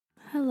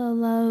Hello,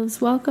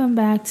 loves. Welcome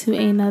back to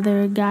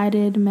another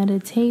guided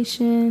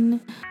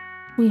meditation.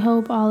 We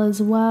hope all is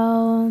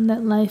well,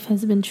 that life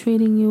has been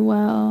treating you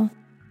well.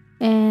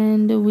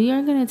 And we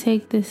are going to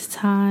take this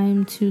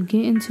time to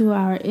get into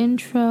our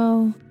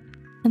intro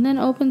and then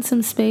open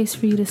some space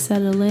for you to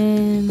settle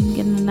in,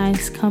 get in a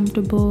nice,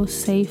 comfortable,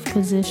 safe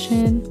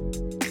position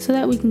so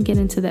that we can get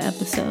into the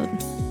episode.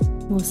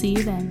 We'll see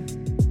you then.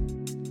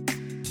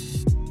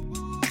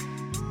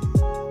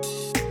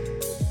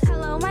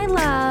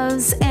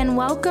 Loves, and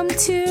welcome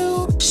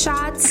to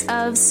Shots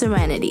of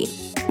Serenity,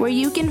 where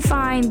you can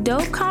find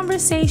dope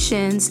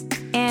conversations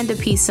and a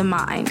peace of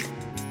mind.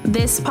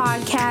 This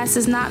podcast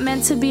is not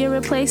meant to be a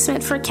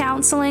replacement for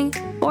counseling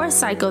or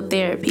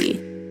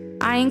psychotherapy.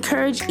 I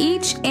encourage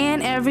each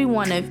and every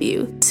one of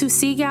you to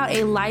seek out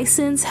a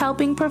licensed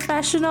helping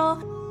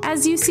professional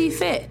as you see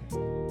fit.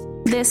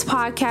 This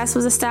podcast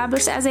was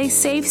established as a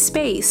safe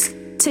space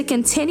to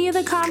continue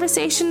the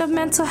conversation of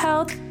mental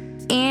health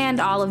and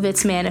all of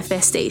its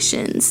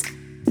manifestations.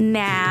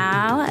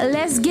 Now,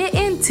 let's get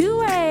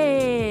into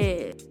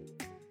it.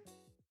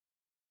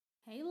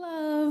 Hey,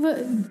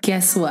 love.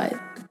 Guess what?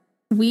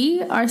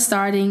 We are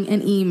starting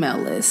an email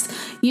list.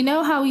 You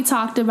know how we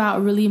talked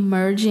about really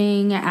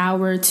merging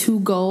our two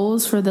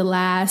goals for the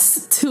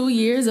last 2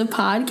 years of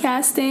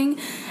podcasting?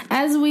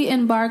 As we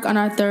embark on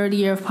our third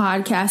year of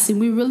podcasting,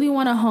 we really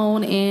want to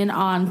hone in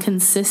on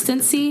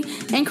consistency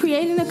and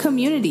creating a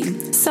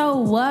community. So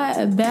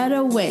what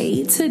better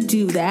way to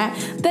do that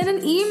than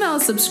an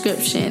email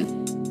subscription?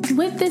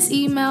 With this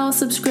email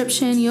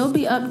subscription, you'll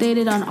be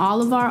updated on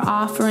all of our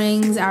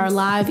offerings, our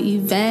live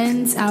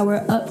events,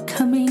 our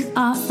upcoming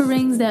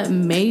offerings that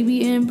may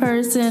be in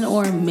person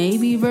or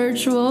maybe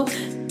virtual,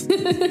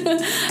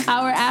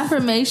 our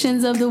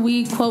affirmations of the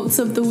week, quotes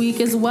of the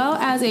week, as well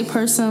as a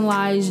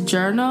personalized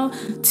journal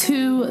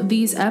to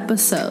these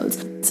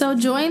episodes. So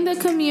join the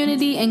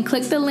community and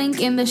click the link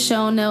in the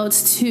show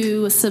notes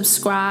to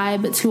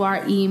subscribe to our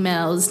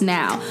emails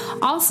now.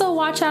 Also,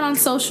 watch out on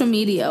social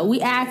media.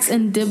 We axe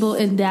and dibble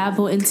and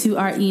dabble into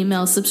our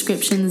email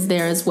subscriptions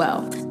there as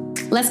well.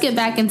 Let's get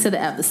back into the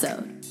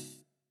episode.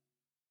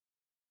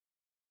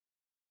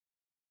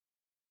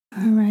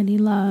 Alrighty,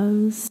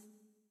 loves.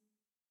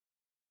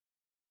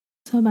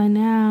 So by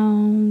now,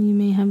 you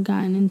may have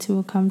gotten into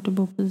a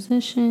comfortable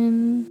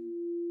position,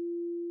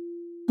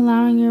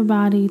 allowing your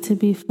body to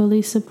be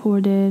fully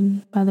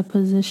supported by the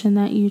position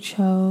that you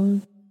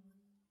chose.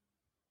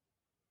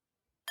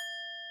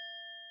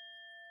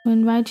 We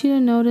invite you to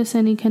notice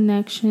any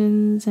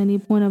connections, any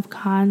point of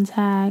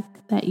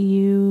contact that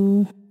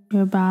you,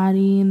 your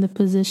body, and the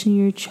position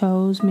you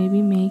chose may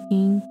be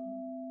making.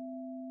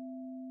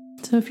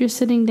 So if you're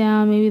sitting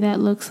down, maybe that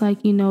looks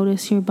like you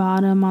notice your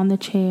bottom on the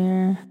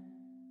chair.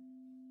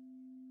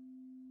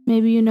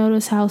 Maybe you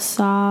notice how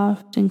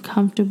soft and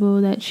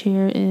comfortable that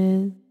chair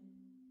is.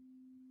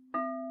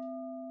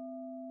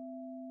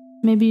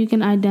 Maybe you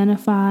can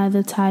identify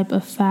the type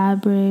of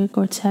fabric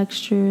or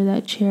texture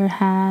that chair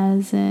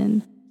has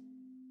and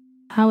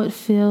how it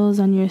feels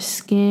on your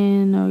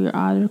skin or your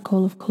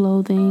article of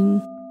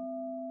clothing.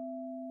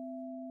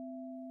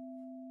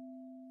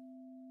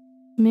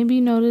 Maybe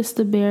you notice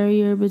the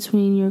barrier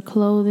between your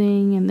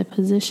clothing and the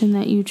position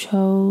that you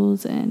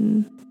chose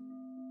and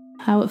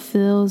how it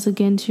feels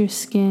against your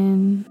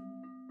skin.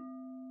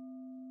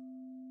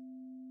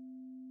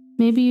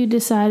 Maybe you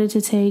decided to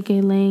take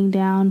a laying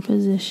down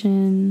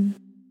position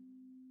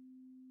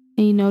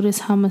and you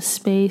notice how much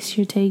space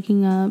you're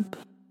taking up.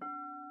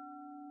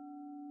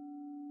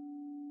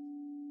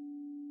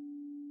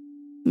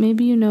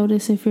 Maybe you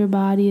notice if your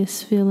body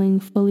is feeling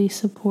fully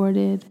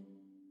supported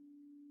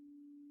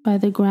by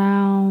the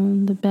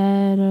ground, the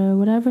bed, or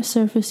whatever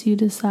surface you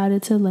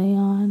decided to lay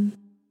on.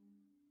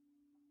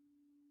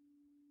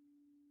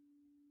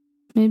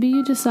 Maybe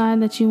you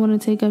decide that you want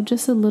to take up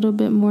just a little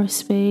bit more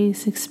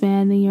space,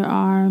 expanding your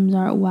arms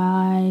out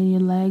wide,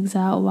 your legs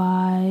out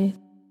wide.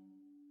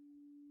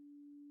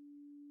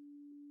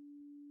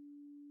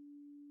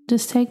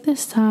 Just take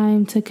this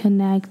time to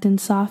connect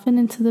and soften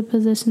into the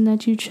position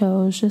that you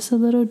chose just a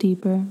little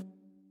deeper.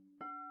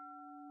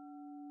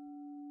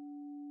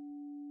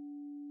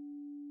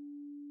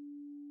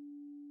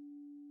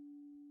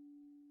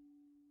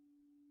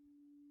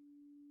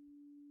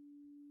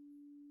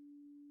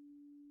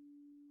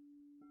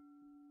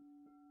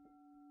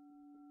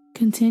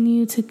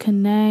 Continue to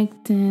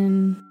connect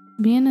and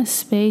be in a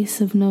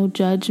space of no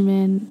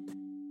judgment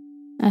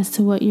as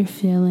to what you're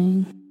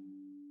feeling.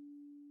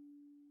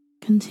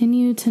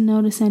 Continue to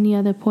notice any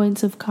other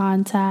points of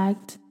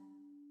contact.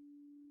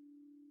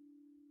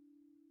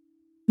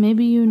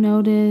 Maybe you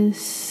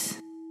notice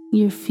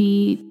your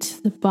feet,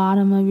 the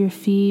bottom of your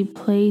feet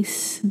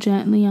placed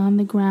gently on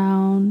the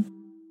ground.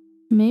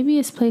 Maybe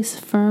it's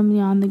placed firmly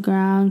on the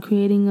ground,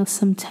 creating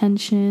some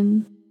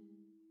tension.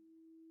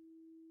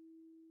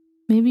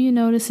 Maybe you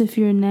notice if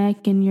your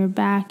neck and your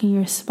back and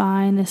your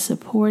spine is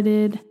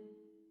supported,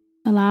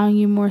 allowing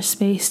you more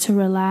space to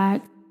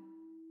relax.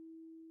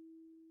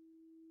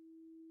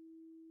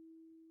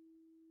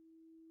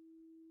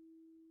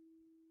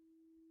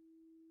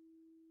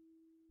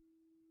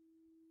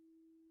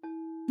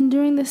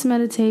 During this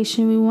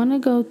meditation, we want to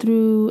go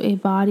through a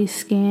body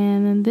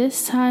scan, and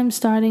this time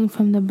starting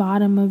from the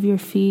bottom of your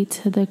feet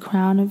to the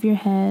crown of your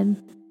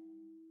head.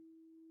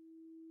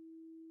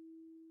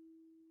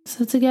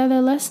 So together,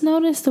 let's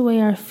notice the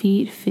way our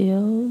feet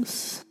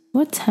feels.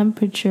 What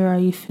temperature are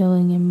you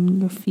feeling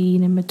in your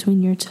feet and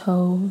between your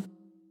toes?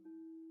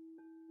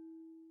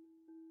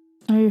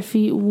 Are your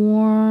feet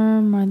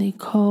warm? Are they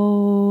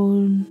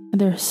cold? Are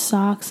there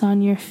socks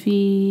on your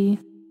feet?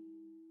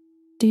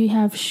 Do you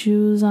have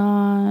shoes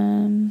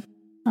on?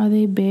 Are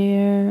they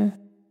bare?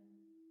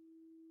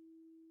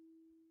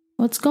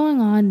 What's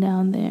going on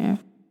down there?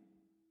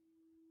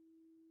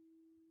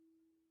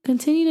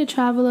 Continue to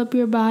travel up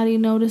your body,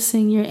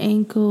 noticing your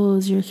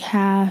ankles, your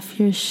calf,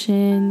 your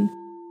shin.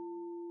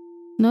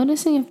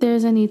 Noticing if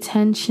there's any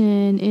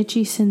tension,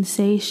 itchy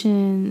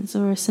sensations,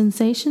 or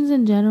sensations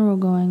in general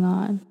going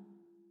on.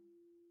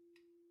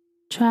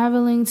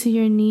 Traveling to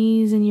your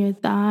knees and your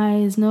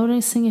thighs,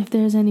 noticing if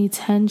there's any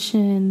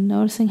tension,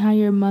 noticing how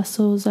your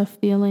muscles are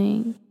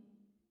feeling.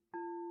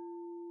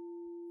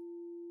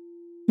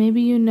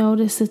 Maybe you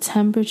notice the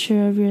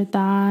temperature of your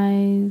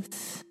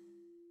thighs.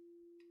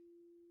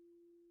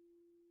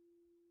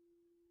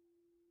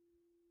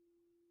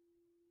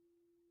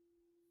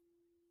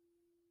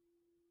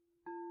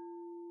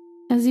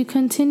 As you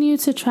continue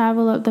to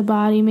travel up the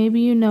body,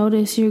 maybe you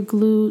notice your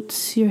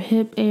glutes, your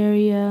hip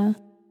area.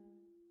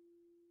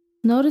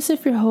 Notice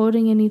if you're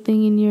holding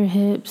anything in your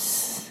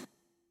hips.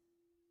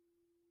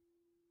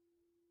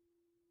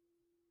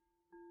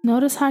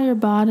 Notice how your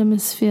bottom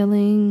is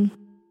feeling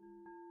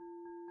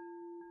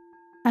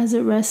as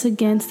it rests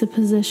against the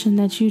position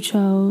that you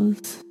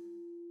chose.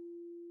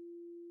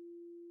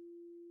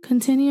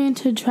 Continuing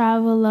to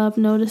travel up,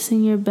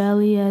 noticing your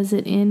belly as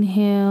it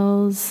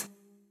inhales.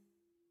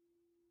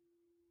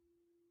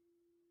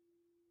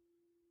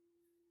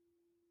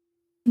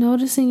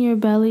 Noticing your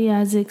belly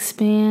as it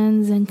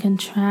expands and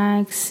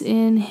contracts,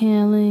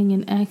 inhaling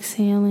and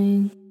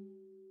exhaling.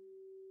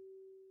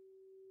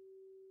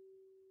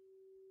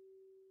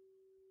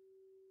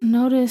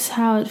 Notice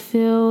how it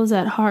feels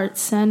at heart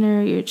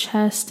center, your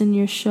chest and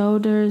your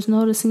shoulders.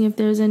 Noticing if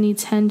there's any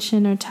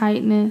tension or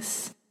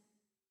tightness.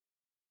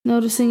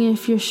 Noticing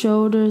if your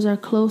shoulders are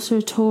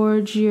closer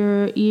towards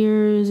your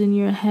ears and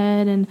your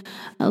head, and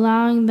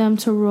allowing them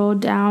to roll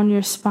down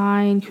your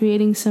spine,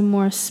 creating some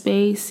more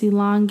space,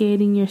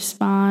 elongating your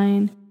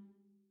spine.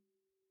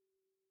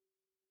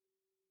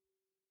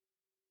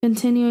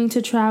 Continuing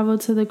to travel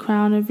to the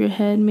crown of your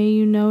head, may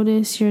you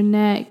notice your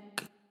neck,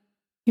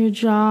 your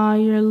jaw,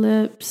 your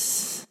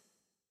lips.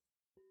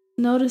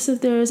 Notice if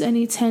there is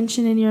any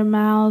tension in your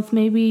mouth.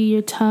 Maybe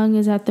your tongue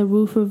is at the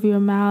roof of your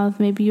mouth.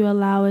 Maybe you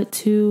allow it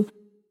to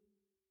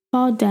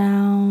fall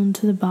down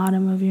to the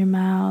bottom of your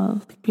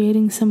mouth,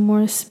 creating some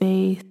more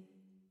space.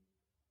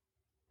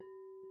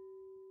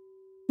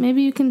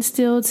 Maybe you can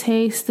still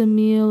taste the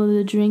meal or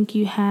the drink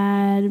you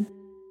had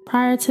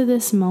prior to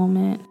this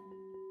moment.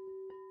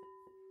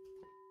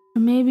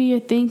 Or maybe you're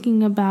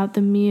thinking about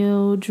the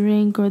meal,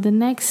 drink, or the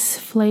next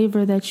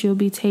flavor that you'll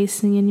be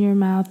tasting in your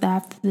mouth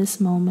after this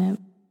moment.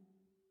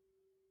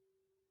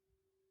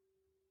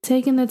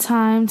 Taking the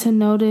time to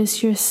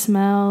notice your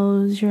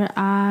smells, your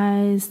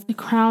eyes, the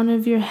crown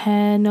of your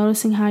head,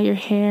 noticing how your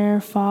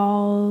hair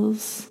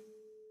falls.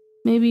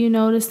 Maybe you're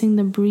noticing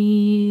the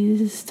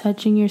breeze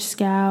touching your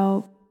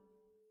scalp.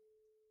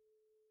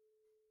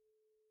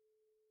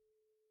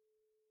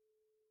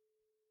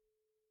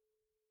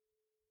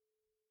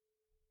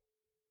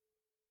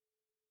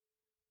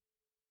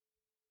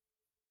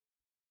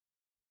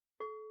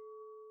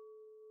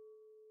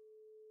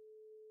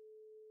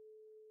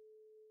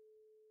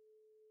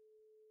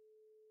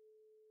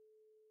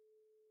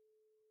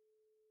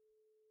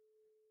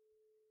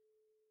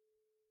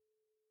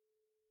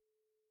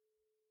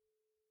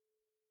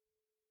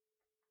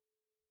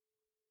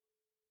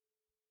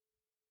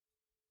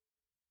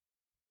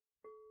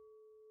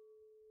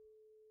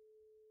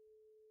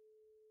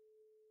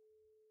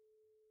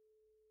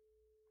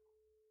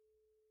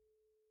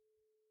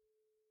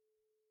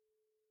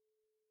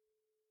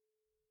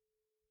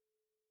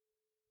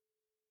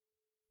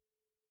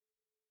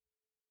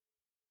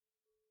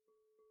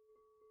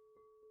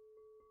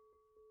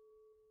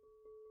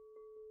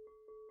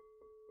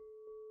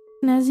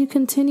 And as you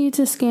continue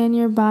to scan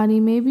your body,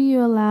 maybe you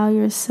allow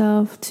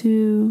yourself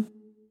to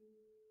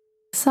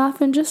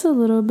soften just a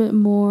little bit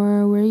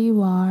more where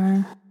you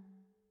are.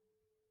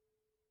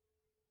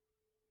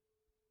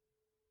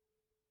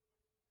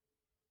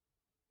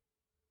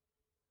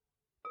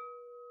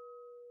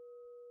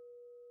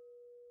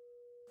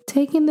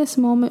 Taking this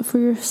moment for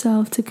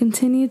yourself to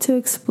continue to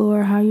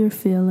explore how you're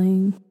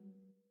feeling,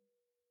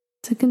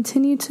 to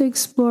continue to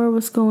explore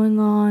what's going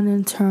on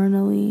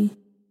internally,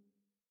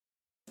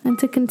 and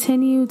to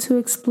continue to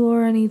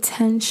explore any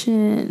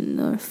tension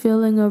or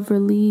feeling of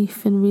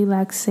relief and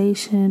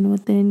relaxation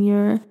within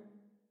your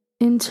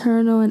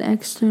internal and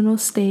external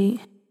state.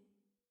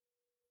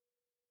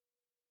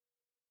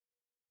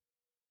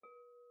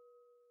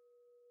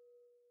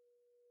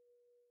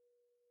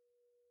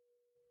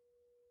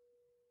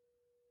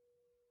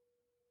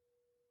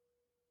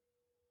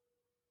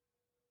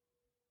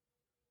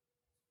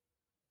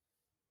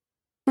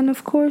 And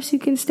of course, you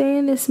can stay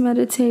in this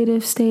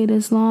meditative state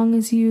as long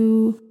as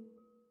you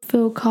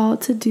feel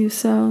called to do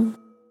so.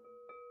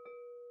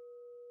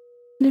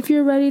 And if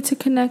you're ready to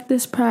connect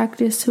this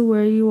practice to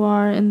where you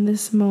are in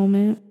this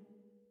moment,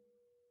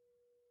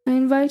 I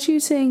invite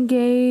you to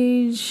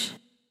engage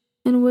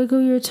and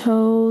wiggle your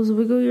toes,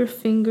 wiggle your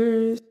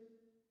fingers,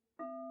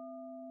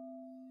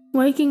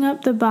 waking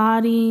up the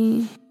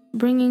body,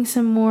 bringing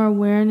some more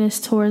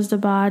awareness towards the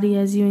body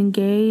as you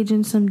engage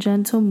in some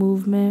gentle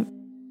movement.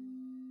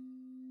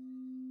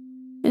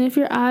 And if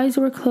your eyes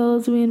were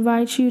closed, we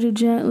invite you to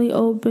gently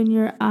open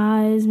your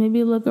eyes,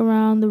 maybe look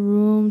around the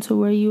room to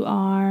where you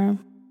are.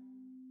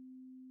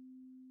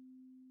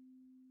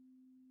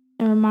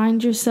 And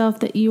remind yourself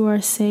that you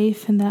are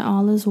safe and that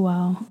all is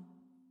well.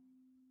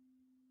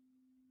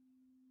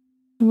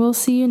 And we'll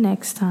see you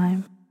next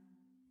time.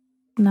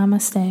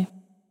 Namaste.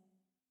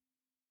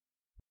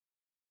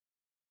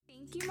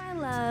 Thank you, my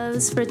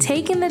loves, for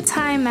taking the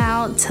time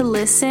out to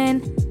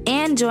listen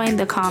and join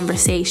the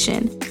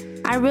conversation.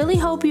 I really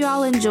hope you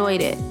all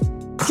enjoyed it.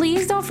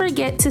 Please don't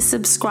forget to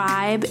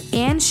subscribe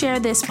and share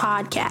this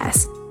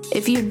podcast.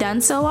 If you've done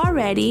so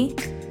already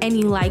and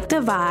you like the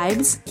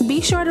vibes,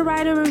 be sure to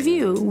write a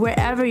review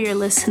wherever you're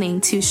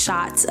listening to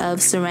Shots of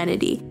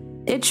Serenity.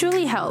 It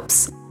truly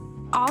helps.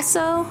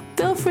 Also,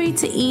 feel free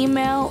to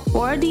email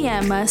or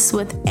DM us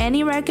with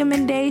any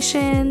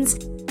recommendations,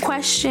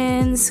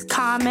 questions,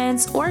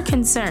 comments, or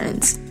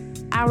concerns.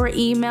 Our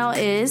email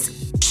is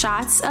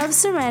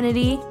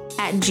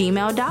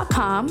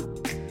shotsofserenity@gmail.com.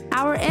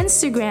 Our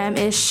Instagram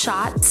is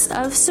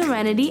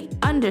shotsofserenity_,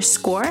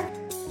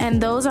 and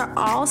those are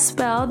all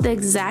spelled the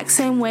exact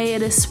same way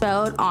it is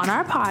spelled on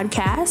our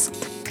podcast.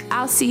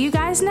 I'll see you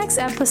guys next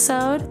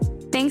episode.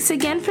 Thanks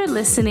again for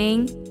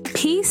listening.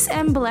 Peace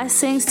and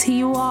blessings to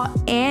you all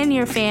and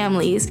your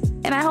families,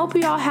 and I hope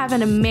you all have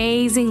an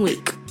amazing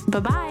week.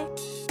 Bye-bye.